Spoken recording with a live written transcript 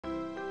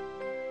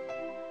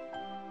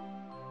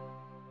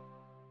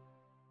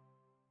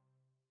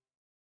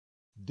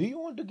Do you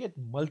want to get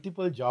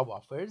multiple job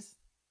offers?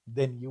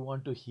 Then you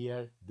want to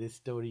hear this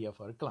story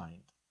of our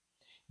client.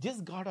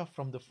 Just got off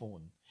from the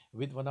phone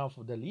with one of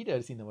the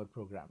leaders in our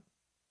program.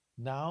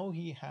 Now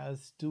he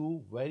has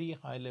two very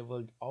high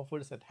level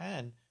offers at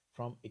hand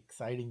from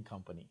exciting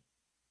company.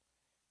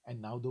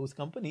 And now those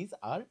companies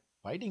are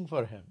fighting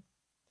for him.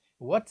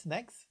 What's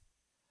next?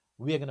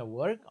 We are going to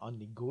work on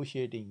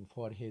negotiating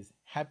for his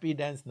happy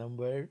dance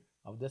number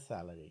of the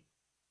salary.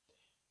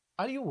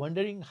 Are you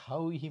wondering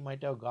how he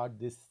might have got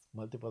these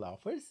multiple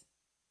offers?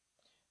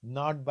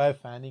 Not by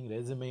fanning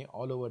resume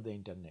all over the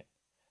internet,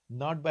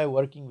 not by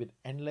working with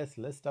endless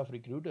list of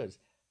recruiters,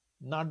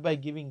 not by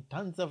giving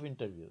tons of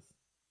interviews.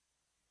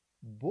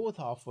 Both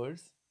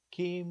offers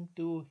came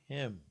to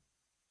him.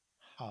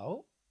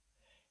 How?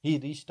 He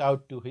reached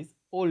out to his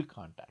old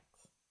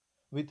contacts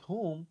with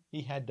whom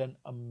he had done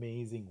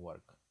amazing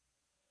work.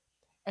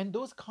 And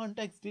those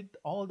contacts did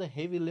all the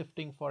heavy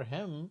lifting for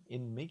him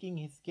in making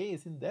his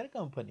case in their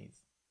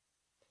companies.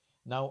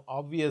 Now,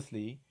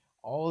 obviously,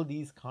 all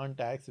these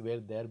contacts were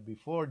there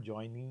before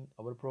joining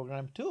our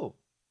program too.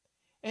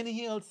 And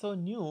he also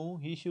knew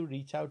he should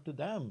reach out to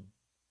them.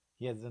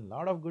 He has done a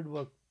lot of good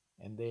work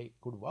and they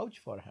could vouch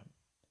for him.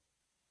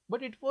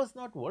 But it was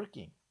not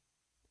working.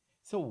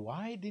 So,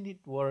 why didn't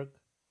it work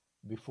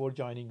before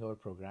joining our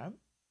program?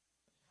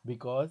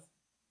 Because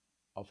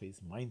of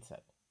his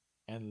mindset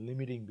and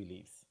limiting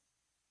beliefs.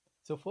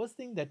 So, first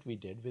thing that we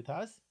did with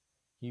us,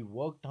 he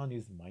worked on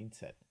his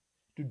mindset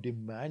to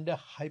demand a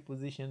high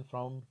position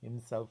from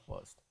himself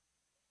first.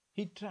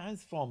 He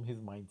transformed his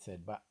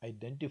mindset by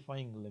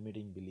identifying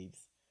limiting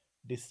beliefs,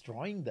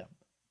 destroying them,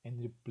 and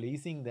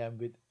replacing them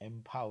with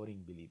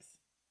empowering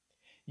beliefs.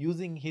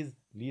 Using his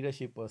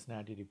leadership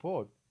personality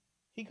report,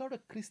 he got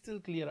a crystal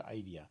clear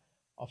idea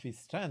of his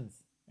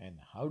strengths and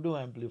how to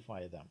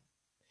amplify them.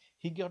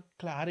 He got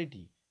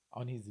clarity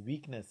on his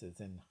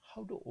weaknesses and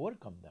how to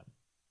overcome them.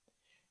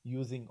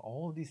 Using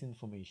all this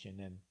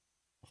information and,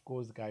 of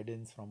course,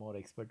 guidance from our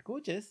expert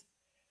coaches,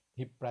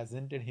 he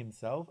presented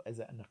himself as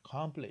an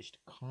accomplished,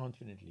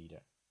 confident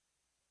leader.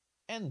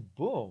 And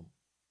boom,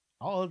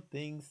 all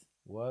things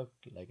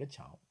worked like a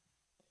charm.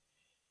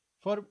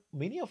 For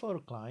many of our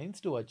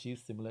clients to achieve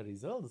similar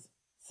results,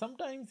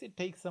 sometimes it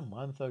takes a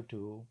month or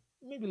two,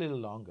 maybe a little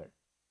longer.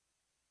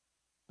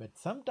 But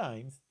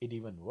sometimes it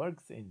even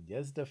works in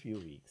just a few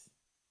weeks.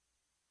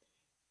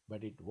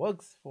 But it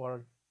works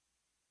for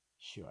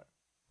sure.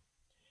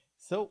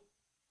 So,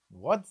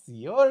 what's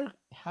your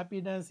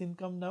happiness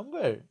income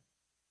number?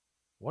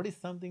 What is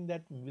something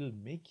that will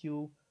make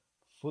you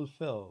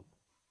fulfilled?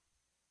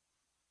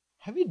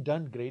 Have you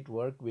done great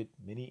work with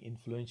many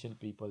influential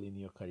people in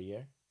your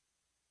career?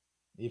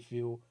 If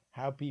you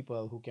have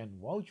people who can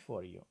vouch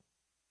for you,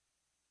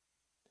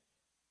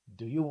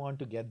 do you want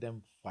to get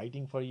them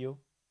fighting for you?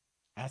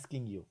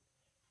 Asking you,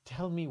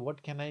 tell me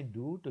what can I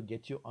do to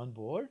get you on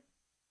board?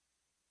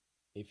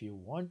 If you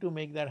want to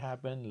make that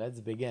happen,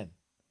 let's begin.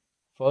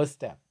 First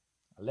step,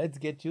 let's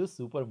get you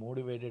super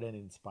motivated and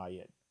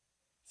inspired.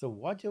 So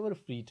watch our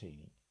free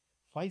training,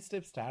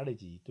 5-step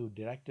strategy to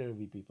director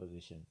VP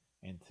position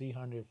and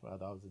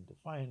 300,000 to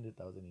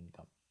 500,000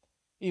 income,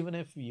 even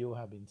if you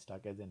have been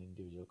stuck as an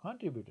individual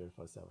contributor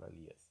for several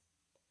years.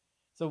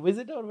 So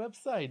visit our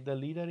website,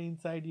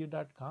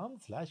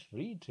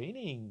 theleaderinsideyou.com/free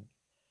training.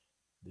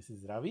 This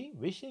is Ravi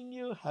wishing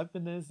you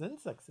happiness and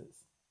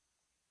success.